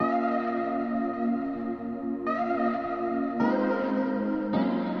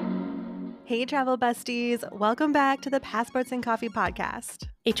Hey, travel besties. Welcome back to the Passports and Coffee podcast.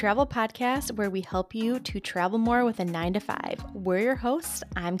 A travel podcast where we help you to travel more with a 9-to-5. We're your hosts.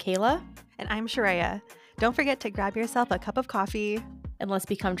 I'm Kayla. And I'm Sharaya. Don't forget to grab yourself a cup of coffee. And let's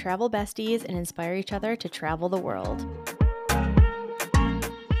become travel besties and inspire each other to travel the world.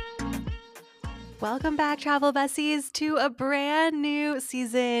 Welcome back, travel besties, to a brand new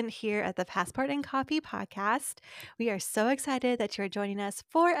season here at the Passport and Coffee podcast. We are so excited that you're joining us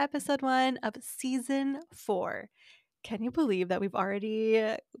for episode 1 of season 4. Can you believe that we've already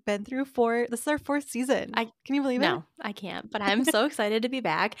been through 4? This is our 4th season. Can you believe it? No, I can't, but I'm so excited to be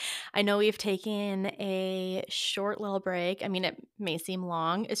back. I know we've taken a short little break. I mean, it may seem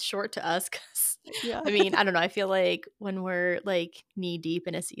long. It's short to us because, Yeah. I mean, I don't know. I feel like when we're like knee deep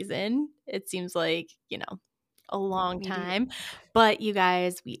in a season, it seems like, a long time. But you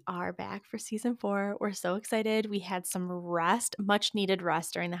guys, we are back for season 4. We're so excited. We had some rest, much needed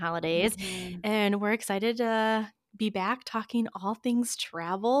rest during the holidays, and we're excited to be back talking all things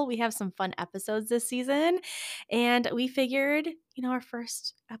travel. We have some fun episodes this season, and we figured, our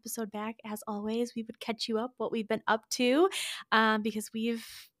first episode back, as always, we would catch you up what we've been up to, because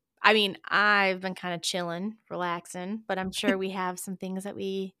I've been kind of chilling, relaxing, but I'm sure we have some things that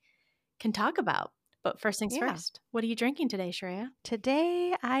we can talk about. But first things first, what are you drinking today, Shreya?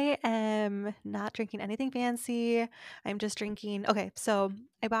 Today, I am not drinking anything fancy. I'm just drinking. Okay, so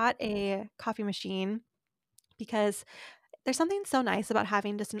I bought a coffee machine because there's something so nice about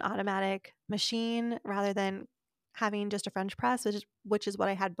having just an automatic machine rather than having just a French press, which is what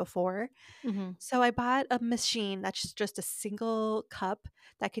I had before. So I bought a machine that's just a single cup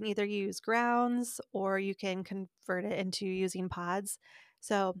that can either use grounds or you can convert it into using pods.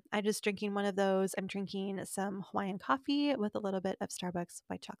 So I'm just drinking one of those. I'm drinking some Hawaiian coffee with a little bit of Starbucks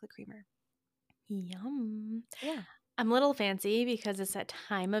white chocolate creamer. Yum. Yeah. I'm a little fancy because it's that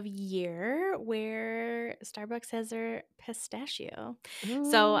time of year where Starbucks has their pistachio.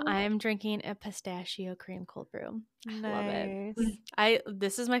 So I'm drinking a pistachio cream cold brew. I love it.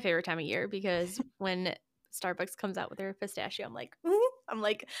 This is my favorite time of year because when Starbucks comes out with their pistachio, I'm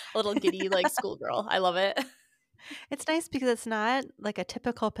like a little giddy, like schoolgirl. I love it. It's nice because it's not like a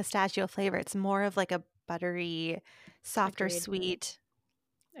typical pistachio flavor. It's more of like a buttery, softer, sweet,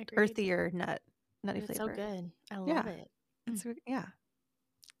 earthier nutty flavor. It's so good. I love it. It's so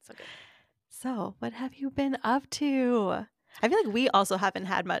good. So, what have you been up to? I feel like we also haven't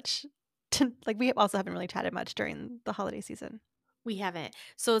had much. We also haven't really chatted much during the holiday season. We haven't.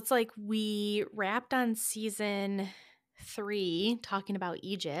 So it's like we wrapped on season 3 talking about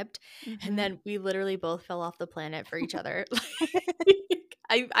Egypt, and then we literally both fell off the planet for each other.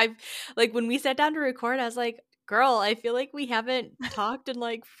 I like when we sat down to record, I was like, girl, I feel like we haven't talked in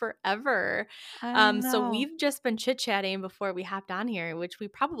like forever. So we've just been chit-chatting before we hopped on here, which we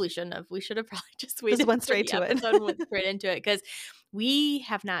probably shouldn't have. We should have probably just waited. Just went straight to it. Went straight into it because we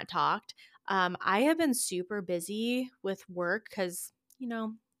have not talked. I have been super busy with work because,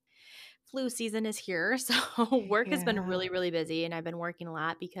 flu season is here. So work has been really, really busy, and I've been working a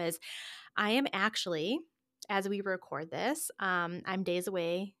lot because I am actually, as we record this, I'm days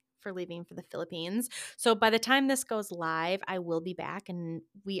away for leaving for the Philippines. So by the time this goes live, I will be back, and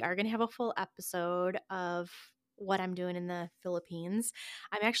we are going to have a full episode of what I'm doing in the Philippines.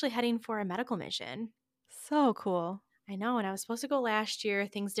 I'm actually heading for a medical mission. So cool. I know, and I was supposed to go last year.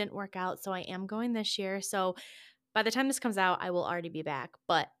 Things didn't work out, so I am going this year. So by the time this comes out, I will already be back,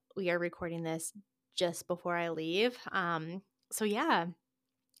 but we are recording this just before I leave. So yeah,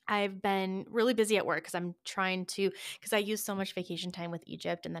 I've been really busy at work because I'm trying to, because I used so much vacation time with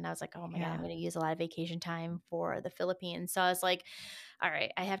Egypt, and then I was like, oh my God, I'm going to use a lot of vacation time for the Philippines. So I was like, all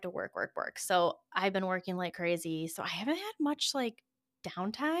right, I have to work. So I've been working like crazy. So I haven't had much like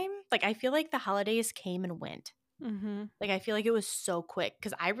downtime. Like I feel like the holidays came and went. Like I feel like it was so quick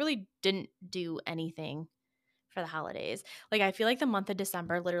because I really didn't do anything for the holidays. Like I feel like the month of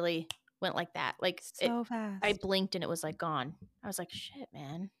December literally went like that. Like so fast. I blinked and it was like gone. I was like, shit,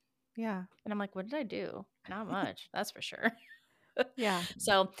 man. Yeah. And I'm like, what did I do? Not much, that's for sure. Yeah.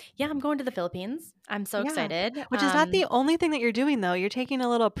 So yeah, I'm going to the Philippines. I'm so excited. Which is not the only thing that you're doing though. You're taking a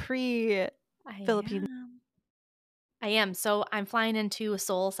little Philippines. I am. So I'm flying into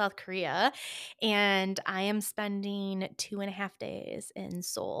Seoul, South Korea, and I am spending 2.5 days in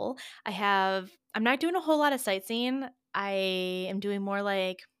Seoul. I'm not doing a whole lot of sightseeing. I am doing more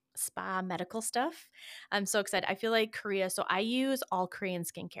like spa medical stuff. I'm so excited. I feel like Korea. So I use all Korean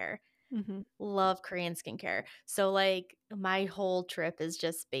skincare. Love Korean skincare. So like my whole trip is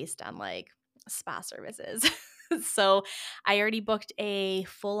just based on like spa services. So I already booked a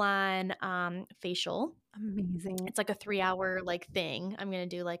full-on facial. Amazing. It's like a 3-hour like thing. I'm gonna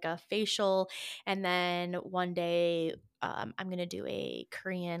do like a facial, and then one day I'm gonna do a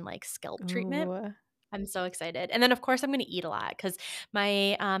Korean like scalp treatment. Ooh. I'm so excited. And then, of course, I'm going to eat a lot because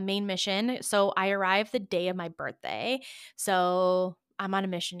my main mission. So I arrived the day of my birthday. So I'm on a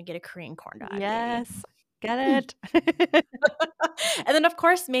mission to get a Korean corn dog, baby. Yes. Get it? And then, of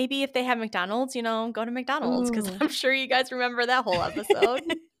course, maybe if they have McDonald's, go to McDonald's because Ooh. I'm sure you guys remember that whole episode.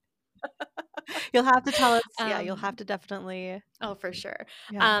 You'll have to tell us, yeah, you'll have um, to definitely, oh, for sure.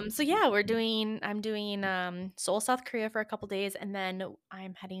 yeah. So yeah, I'm doing Seoul, South Korea for a couple days, and then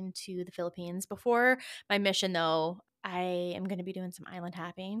I'm heading to the Philippines. Before my mission, though, I am going to be doing some island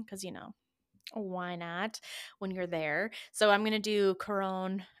hopping because why not when you're there? So I'm gonna do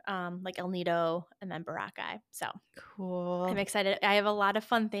Coron, like El Nido, and then Boracay. So I'm Cool. excited. I have a lot of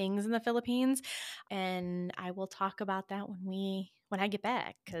fun things in the Philippines, and I will talk about that when I get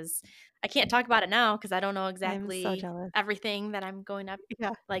back because I can't talk about it now because I don't know I'm so exactly jealous. everything that I'm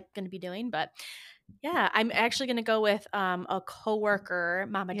Yeah. going to be doing. But yeah, I'm actually going to go with a coworker,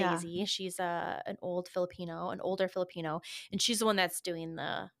 Mama Yeah. Daisy. She's an older Filipino, and she's the one that's doing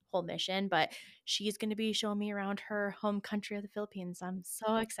the whole mission. But she's going to be showing me around her home country of the Philippines. I'm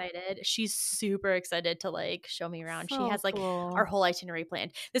so excited. She's super excited to like show me around. She So has like our cool. whole itinerary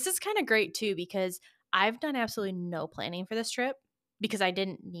planned. This is kind of great too because I've done absolutely no planning for this trip because I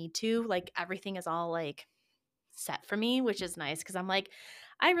didn't need to. Like everything is all like set for me, which is nice because I'm like,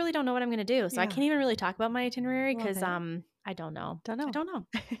 I really don't know what I'm gonna do. So I Yeah. can't even really talk about my itinerary Love because it. I don't know. Don't I know. don't know.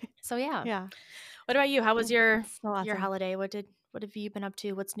 So yeah. Yeah. What about you? How was Oh, that's so your awesome. holiday? What have you been up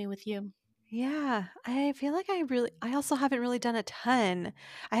to? What's new with you? Yeah, I feel like I also haven't really done a ton.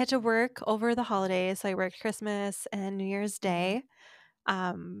 I had to work over the holidays, so I worked Christmas and New Year's Mhm. Day.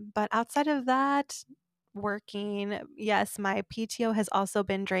 But outside of that, working, yes, my PTO has also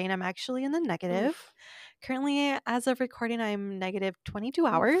been drained. I'm actually in the negative. Oof. Currently, as of recording, I'm negative 22 Oof.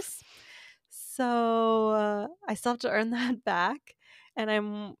 hours. So I still have to earn that back. And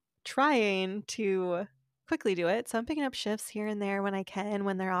I'm trying to quickly do it. So I'm picking up shifts here and there when I can,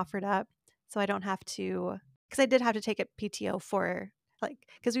 when they're offered up. So I don't have to, because I did have to take a PTO for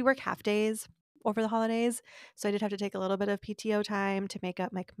because we work half days over the holidays. So I did have to take a little bit of PTO time to make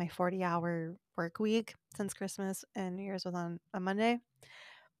up my 40-hour work week since Christmas and New Year's was on a Monday.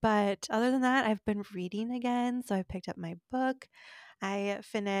 But other than that, I've been reading again. So I picked up my book. I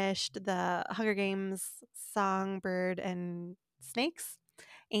finished the Hunger Games Songbird and Snakes.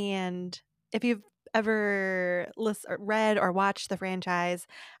 And if you've ever read or watched the franchise,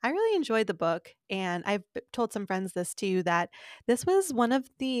 I really enjoyed the book. And I've told some friends this too, that this was one of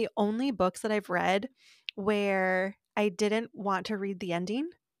the only books that I've read where I didn't want to read the ending.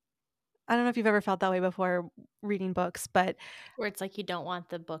 I don't know if you've ever felt that way before reading books, but Where it's like you don't want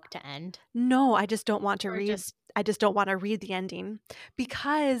the book to end. no, I just don't want to Or read just I just don't wanna read the ending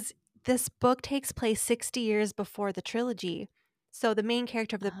because this book takes place 60 years before the trilogy. So the main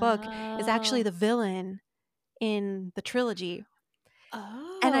character of the book is actually Oh. the villain in the trilogy.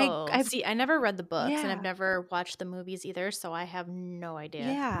 And Oh. I've See, I never read the books and I've yeah. never watched the movies either, so I have no idea.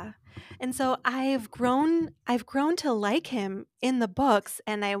 Yeah. And so I've grown to like him in the books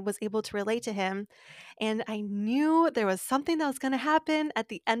and I was able to relate to him and I knew there was something that was going to happen at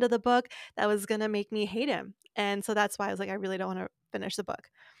the end of the book that was going to make me hate him. And so that's why I was like I really don't want to finish the book.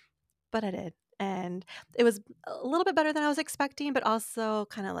 But I did. And it was a little bit better than I was expecting, but also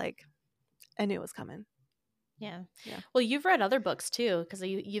kind of like I knew it was coming. Yeah. Yeah. Well, you've read other books too, because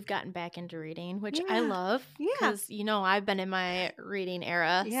you've gotten back into reading, which I Yeah. love, Yeah. because I've been in my reading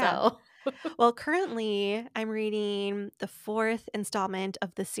era. Yeah. So, Well, currently, I'm reading the fourth installment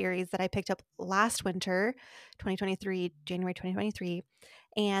of the series that I picked up last winter, 2023, January 2023.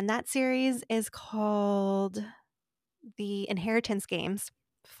 And that series is called The Inheritance Games,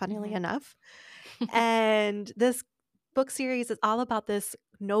 funnily Mhm. enough. And this book series is all about this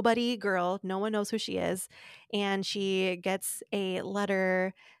nobody girl. No one knows who she is. And she gets a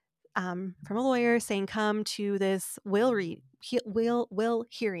letter from a lawyer saying, come to this will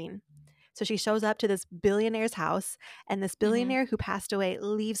hearing. So she shows up to this billionaire's house, and this Mhm. billionaire who passed away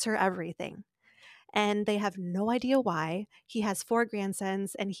leaves her everything. And they have no idea why. He has four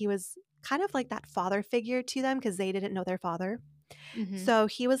grandsons, and he was kind of like that father figure to them because they didn't know their father. Mhm. So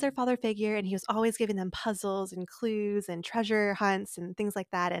he was their father figure, and he was always giving them puzzles and clues and treasure hunts and things like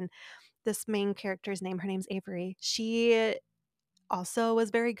that. And this main character's name, her name's Avery. She also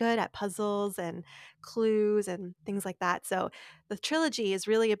was very good at puzzles and clues and things like that. So the trilogy is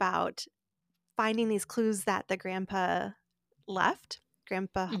really about finding these clues that the grandpa left,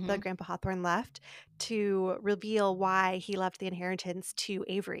 the Mhm. Grandpa Hawthorne left, to reveal why he left the inheritance to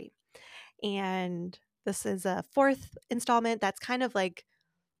Avery. And this is a fourth installment that's kind of like,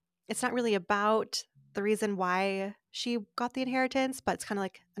 it's not really about the reason why she got the inheritance, but it's kind of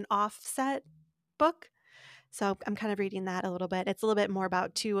like an offset book. So I'm kind of reading that a little bit. It's a little bit more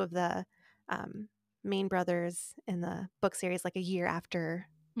about two of the um, main brothers in the book series, like a year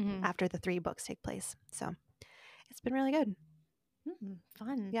Mhm. after the three books take place. So it's been really good.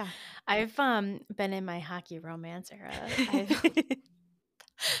 Fun. Yeah. I've been in my hockey romance era.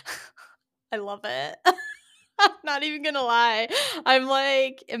 I love it. I'm not even gonna lie. I'm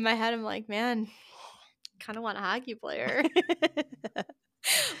like in my head, I'm like, man, kind of want a hockey player.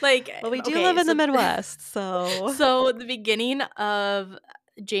 Like, Well, we do live okay, in the so Midwest, so so the beginning of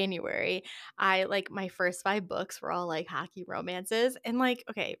January, I like my first 5 books were all like hockey romances, and like,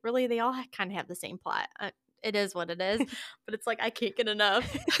 okay, really, they all kind of have the same plot. It is what it is, but it's like I can't get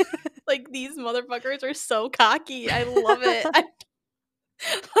enough. Like these motherfuckers are so cocky. I love it.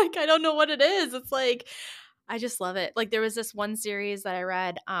 Like I don't know what it is. It's like I just love it. Like there was this one series that I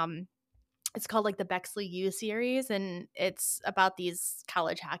read. It's called like the Bexley U series, and it's about these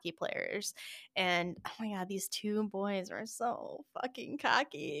college hockey players. And oh my god, these 2 boys are so fucking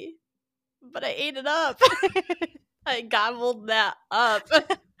cocky. But I ate it up. I gobbled that up.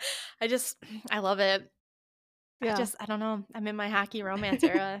 I love it. yeah. I don't know. I'm in my hockey romance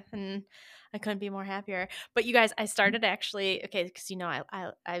era, and I couldn't be more happier. But you guys, I started actually, okay, because you know,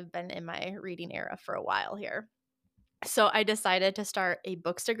 I've been in my reading era for a while here. So I decided to start a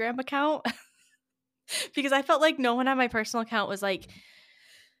Bookstagram account because I felt like no one on my personal account was like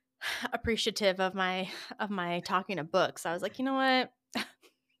appreciative of my talking of books. I was like, you know what?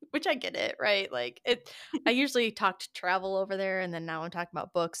 Which I get it, right? Like it I usually talk to travel over there, and then now I'm talking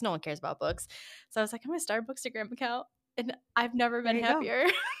about books. No one cares about books. So I was like, I'm gonna start a Bookstagram account. And I've never There been you go. happier.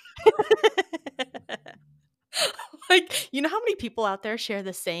 Like, you know how many people out there share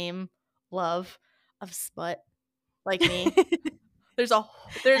the same love of smut like me? There's a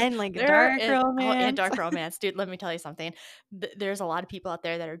there's And like there dark is oh, and romance. dark romance, dude. Let me tell you something. There's a lot of people out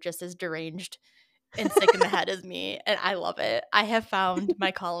there that are just as deranged and sick in the head as me, and I love it. I have found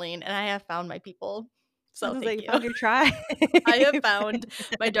my calling, and I have found my people. I was So gonna say thank you you. found your tribe. I have found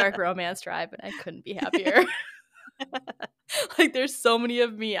my dark romance tribe, and I couldn't be happier. Like, there's so many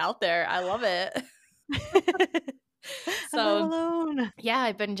of me out there. I love it. I'm not So alone. yeah,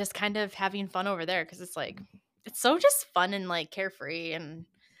 I've been just kind of having fun over there because it's like it's so just fun and like carefree and Yeah.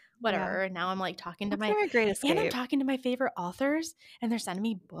 whatever. And now I'm like Books are a great I'm escape. talking to my favorite authors, and they're sending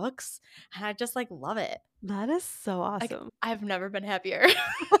me books, and I just like love it. That is so Like awesome. I've never been happier.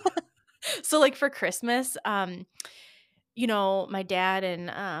 So like for Christmas, you know, my dad and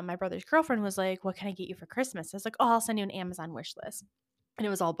my brother's girlfriend was like, "What can I get you for Christmas?" I was like, "Oh, I'll send you an Amazon wish list." And it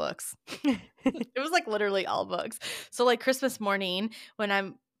was all books. It was like literally all books. So like Christmas morning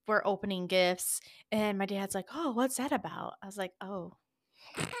when we're opening gifts and my dad's like, "Oh, what's that about?" I was like, "Oh."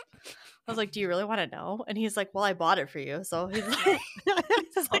 I was like, "Do you really want to know?" And he's like, "Well, I bought it for you." So he's like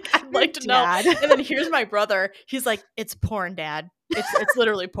he's like, "I'd Your like to know." dad. And then here's my brother. He's like, "It's porn, dad. It's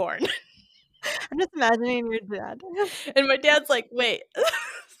literally porn." I'm just imagining your dad. And my dad's like, "Wait."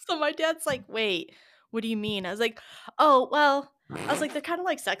 So my dad's like, "Wait, what do you mean?" I was like, "Oh, well," I was like, "They're kind of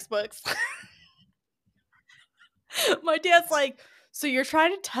like sex books." My dad's like, "So you're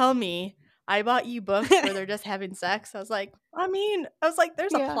trying to tell me I bought you books where they're just having sex?" I was like, I was like,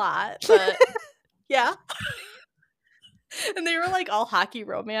 "There's a Yeah. plot, but yeah." And they were like all hockey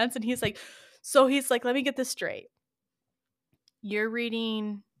romance, and he's like, "Let me get this straight. You're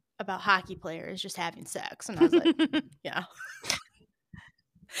reading about hockey players just having sex." And I was like, "Yeah."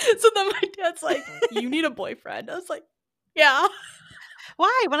 So then my dad's like, "You need a boyfriend." I was like, "Yeah,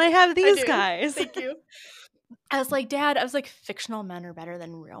 Why? When I have I these do. guys. Thank you." I was like, "Dad," I was like, "Fictional men are better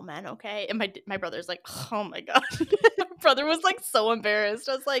than real men, okay?" And my brother's like, "Oh my god." My brother was like so embarrassed.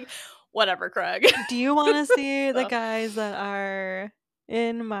 I was like, "Whatever, Craig." Do you want to see the So, guys that are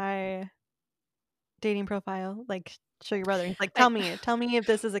in my dating profile? Like, show your brother. He's like, I tell me if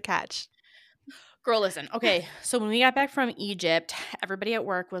this is a catch. girl, listen. Okay, so when we got back from Egypt, everybody at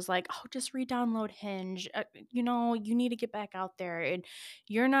work was like, "Oh, just re-download Hinge. You know, you need to get back out there, and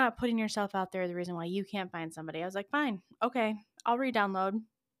you're not putting yourself out there. The reason why you can't find somebody." I was like, "Fine, okay, I'll re-download."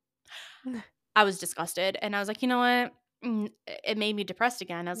 I was disgusted, and I was like, "You know what?" It made me depressed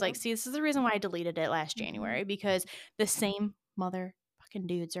again. I was like, Yep. "See, this is the reason why I deleted it last Hmm. January because the same motherfucking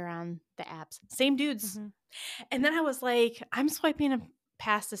dudes are on the apps, same dudes." Hmm. And then I was like, "I'm swiping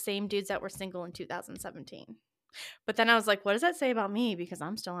past the same dudes that were single in 2017." But then I was like, "What does that say about me? Because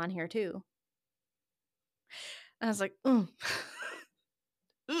I'm still on here too." And I was like, "Mm."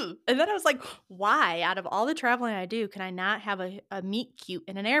 Ugh. And then I was like, why? Out of all the traveling I do, can I not have a meet cute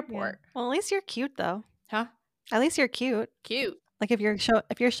in an Yeah. airport? Well, at least you're cute though. Huh? At least you're cute. Cute. Like if you're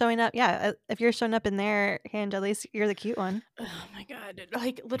showing up, yeah, if you're showing up in their hand, at least you're the cute one. Oh my God.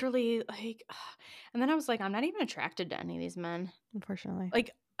 Like, literally, like, and then I was like, I'm not even attracted to any of these men. Unfortunately.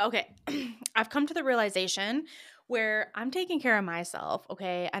 Like, okay, I've come to the realization where I'm taking care of myself,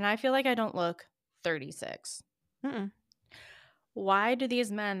 okay? And I feel like I don't look 36. Mm-mm. Why do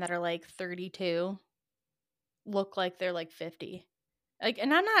these men that are like 32 look like they're like 50? Like,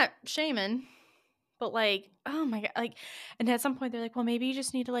 and I'm not shaming, but like, oh my God. Like, and at some point they're like, well, maybe you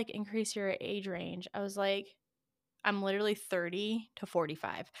just need to like increase your age range. I was like, I'm literally 30 to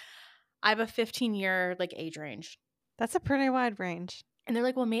 45. I have a 15-year like age range. That's a pretty wide range. And they're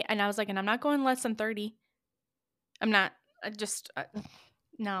like, well, me, and I was like, and I'm not going less than 30. I'm not,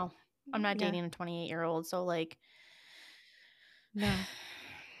 no, I'm not Yeah. dating a 28-year-old. So like, No.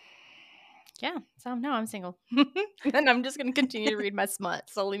 yeah. So no, I'm single. And I'm just going to continue to read my smut.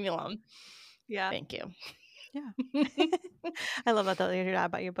 So leave me alone. Yeah. Thank you. Yeah. I love that your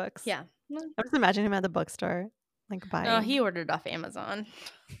dad bought you books. Yeah. I was imagining him at the bookstore, like buying. No, he ordered off Amazon.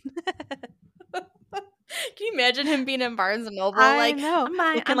 Can you imagine him being in Barnes and Noble? I Like, know.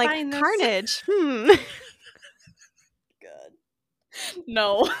 I'm Looking like buying this. Carnage. Good.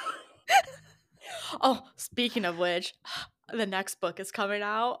 No. Oh, speaking of which, the next book is coming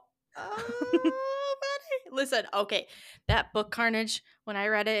out. Oh, buddy. Listen, okay, that book Carnage, when I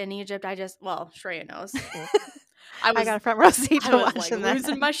read it in Egypt, Shreya knows. I got a front row seat to I was watch like that.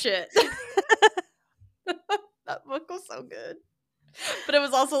 losing my shit. That book was so good. But it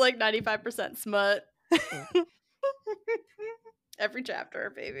was also like 95% smut. Every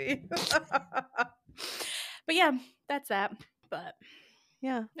chapter, baby. But yeah, that's that. But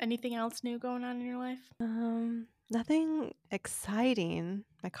Yeah. anything else new going on in your life? Nothing exciting.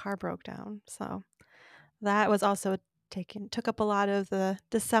 My car broke down, so that was also took up a lot of the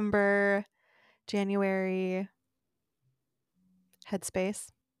December, January headspace.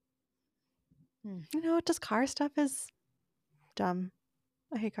 Just car stuff is dumb.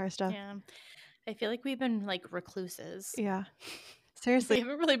 I hate car stuff. Yeah. I feel like we've been like recluses. Yeah. We Seriously.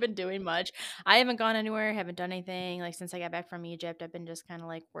 haven't really been doing much. I haven't gone anywhere, haven't done anything. Like since I got back from Egypt, I've been just kind of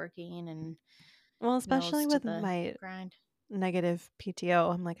like working and Well, especially nose to with the my grind. negative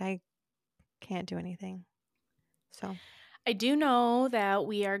PTO, I'm like, I can't do anything. So I do know that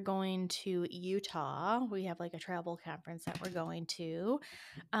we are going to Utah. We have like a travel conference that we're going to.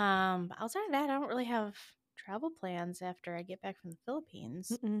 Outside of that, I don't really have travel plans after I get back from the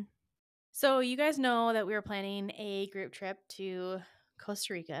Philippines. mm-mm. So you guys know that we were planning a group trip to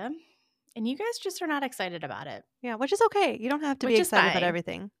Costa Rica, and you guys just are not excited about it. Yeah, which is okay. You don't have to be Which is excited about fine.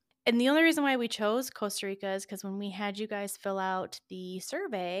 everything. And the only reason why we chose Costa Rica is because when we had you guys fill out the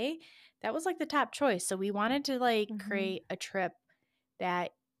survey, that was like the top choice. So we wanted to like create a trip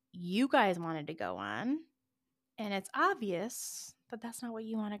that you guys wanted to go on. And it's obvious that that's not what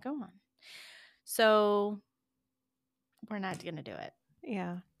you want to go on. So we're not going to do it.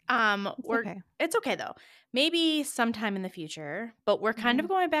 Yeah. Okay. It's okay though. Maybe sometime in the future, but we're kind of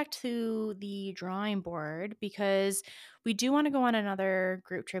going back to the drawing board because we do want to go on another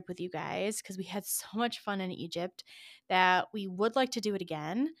group trip with you guys because we had so much fun in Egypt that we would like to do it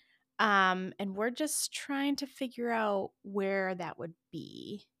again. And we're just trying to figure out where that would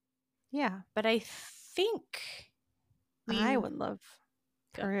be. Yeah. But I think I would love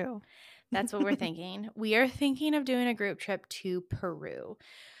Peru. That's what we're thinking. We are thinking of doing a group trip to Peru.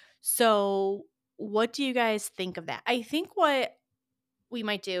 So, what do you guys think of that? I think what we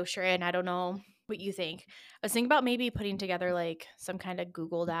might do, sure, and I don't know what you think. I was thinking about maybe putting together like some kind of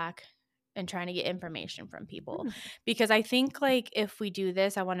Google Doc and trying to get information from people. Because I think like if we do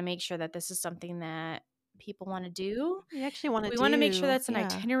this, I want to make sure that this is something that people want to do. We actually want to We want to make sure that's an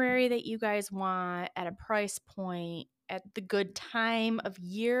itinerary that you guys want at a price point at the good time of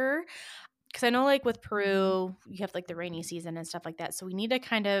year. Because I know like with Peru, you have like the rainy season and stuff like that. So we need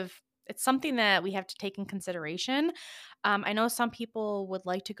to it's something that we have to take in consideration. I know some people would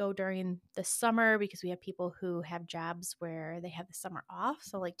like to go during the summer because we have people who have jobs where they have the summer off.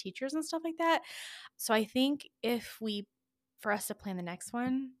 So like teachers and stuff like that. So I think for us to plan the next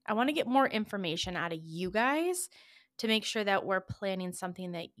one, I want to get more information out of you guys to make sure that we're planning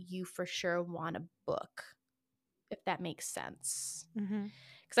something that you for sure want to book, if that makes sense.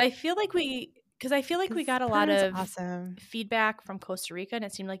 Because I feel like we got a lot of feedback from Costa Rica, and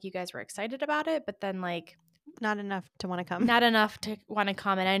it seemed like you guys were excited about it, but then like not enough to want to come. Not enough to want to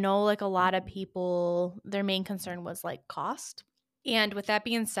come. And I know like a lot of people, their main concern was like cost. And with that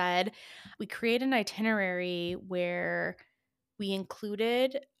being said, we create an itinerary where we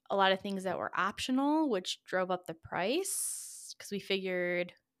included a lot of things that were optional, which drove up the price because we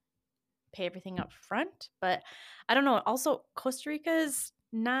figured pay everything up front. But I don't know. Also, Costa Rica is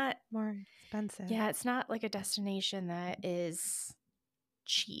not, More expensive. yeah, it's not like a destination that is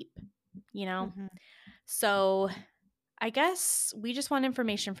cheap, you know? Mhm. So I guess we just want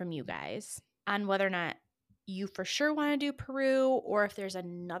information from you guys on whether or not you for sure want to do Peru, or if there's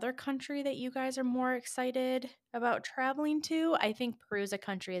another country that you guys are more excited about traveling to. I think Peru is a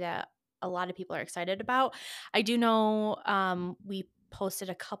country that a lot of people are excited about. I do know we posted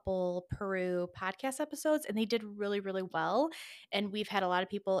a couple Peru podcast episodes and they did really, really well. And we've had a lot of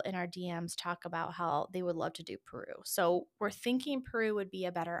people in our DMs talk about how they would love to do Peru. So we're thinking Peru would be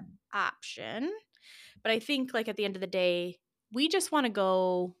a better option. But I think, like, at the end of the day, we just want to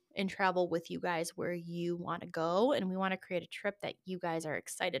go and travel with you guys where you want to go. And we want to create a trip that you guys are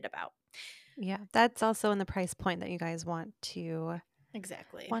excited about. Yeah, that's also in the price point that you guys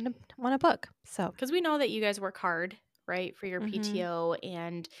Exactly. want to book. So, Because we know that you guys work hard, right, for your mhm. PTO.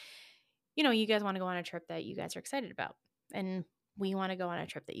 And, you know, you guys want to go on a trip that you guys are excited about. And we want to go on a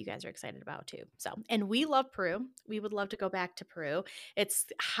trip that you guys are excited about too. So, and we love Peru. We would love to go back to Peru. It's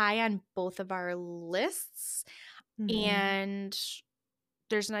high on both of our lists. Mhm. And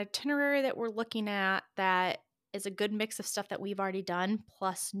there's an itinerary that we're looking at that is a good mix of stuff that we've already done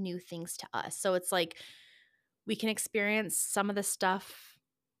plus new things to us. So it's like we can experience some of the stuff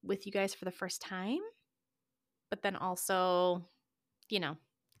with you guys for the first time, but then also, you know,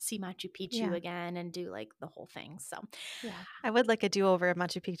 see Machu Picchu Yeah. again and do like the whole thing. So, Yeah. I would like a do-over of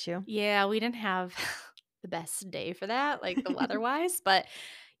Machu Picchu. yeah, we didn't have the best day for that, like the weather wise. But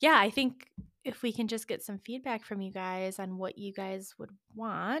yeah, I think if we can just get some feedback from you guys on what you guys would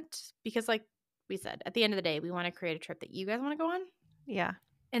want, because like we said, at the end of the day, we want to create a trip that you guys want to go on. Yeah.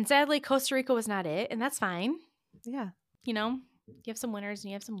 And sadly, Costa Rica was not it. And that's fine. Yeah. You know, you have some winners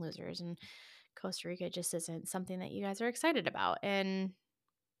and you have some losers. And Costa Rica just isn't something that you guys are excited about. And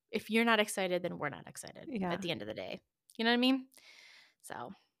if you're not excited, then we're not excited Yeah. at the end of the day. You know what I mean?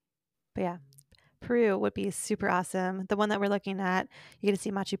 So, But yeah, Peru would be super awesome. The one that we're looking at, you get to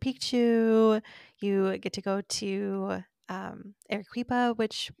see Machu Picchu. You get to go to Arequipa,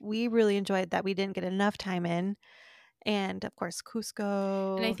 which we really enjoyed that we didn't get enough time in. And of course,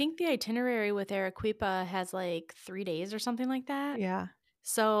 and I Cusco. think the itinerary with Arequipa has like 3 days or something like that. Yeah.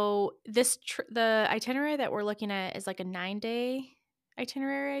 So the itinerary that we're looking at is like a 9-day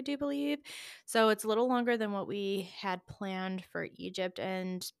itinerary, I do believe. So it's a little longer than what we had planned for Egypt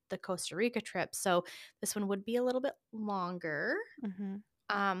and the Costa Rica trip. So this one would be a little bit longer.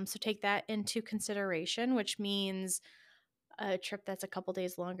 Hmm. So take that into consideration, which means a trip that's a couple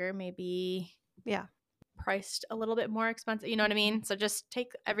days longer may be Yeah. priced a little bit more expensive. You know what I mean? So just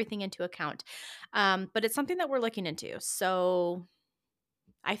take everything into account. But it's something that we're looking into. So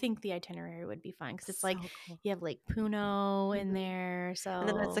I think the itinerary would be fun because it's like So cool. you have Lake Puno in Mhm. there. And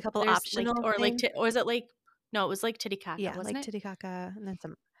then there's a So couple there's optional things. Or is it Lake? No, it was Lake Titicaca, Yeah, wasn't like it? Titicaca, and then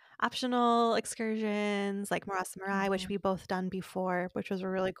some optional excursions like Ras Marai, which Mm-hmm. we both done before, which was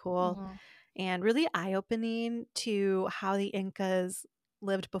really cool Mm-hmm. and really eye-opening to how the Incas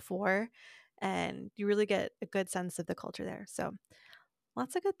lived before. And you really get a good sense of the culture there. So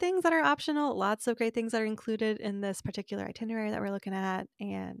lots of good things that are optional, lots of great things that are included in this particular itinerary that we're looking at.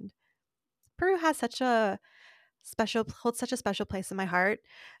 And Peru has holds such a special place in my heart.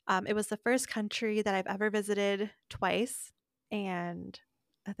 It was the first country that I've ever visited twice, and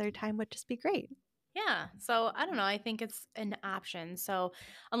a third time would just be great. Yeah. So I don't know. I think it's an option. So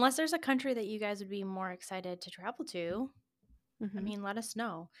unless there's a country that you guys would be more excited to travel to, I Hmm. mean, let us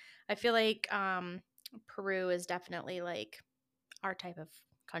know. I feel like Peru is definitely like our type of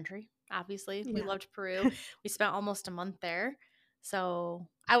country. Obviously, we Yeah, loved Peru. We spent almost a month there. So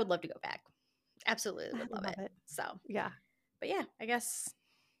I would love to go back. Absolutely I would love love it. it. So, Yeah, but yeah, I guess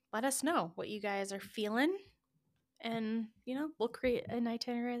let us know what you guys are feeling. And, you know, we'll create an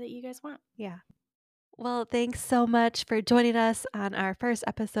itinerary that you guys want. yeah. Well, thanks so much for joining us on our first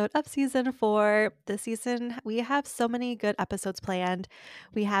episode of season 4. This season, we have so many good episodes planned.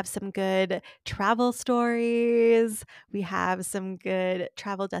 We have some good travel stories. We have some good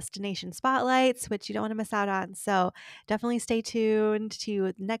travel destination spotlights, which you don't want to miss out on. So definitely stay tuned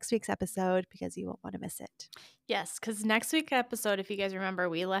to next week's episode because you won't want to miss it. Yes, because next week's episode, if you guys remember,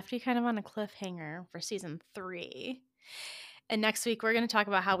 we left you kind of on a cliffhanger for season 3. And next week, we're going to talk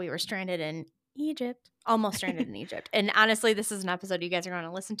about how we were stranded in Egypt, almost stranded in Egypt. And honestly, this is an episode you guys are going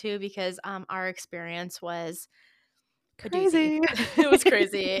to listen to because our experience was a doozy. Crazy. It was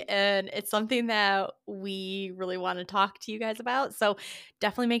crazy. And it's something that we really want to talk to you guys about. So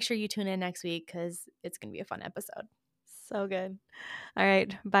definitely make sure you tune in next week because it's going to be a fun episode. So good. All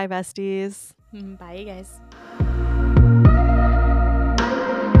right. Bye, besties. Bye, you guys.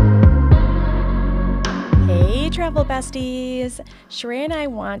 Hey, travel besties! Sheree and I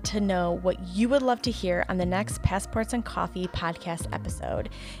want to know what you would love to hear on the next Passports and Coffee podcast episode.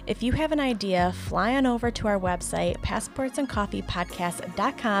 If you have an idea, fly on over to our website,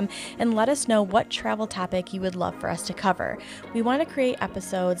 passportsandcoffeepodcast.com, and let us know what travel topic you would love for us to cover. We want to create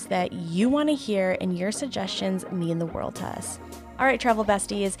episodes that you want to hear, and your suggestions mean the world to us. All right, travel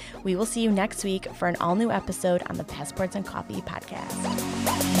besties, we will see you next week for an all-new episode on the Passports and Coffee podcast.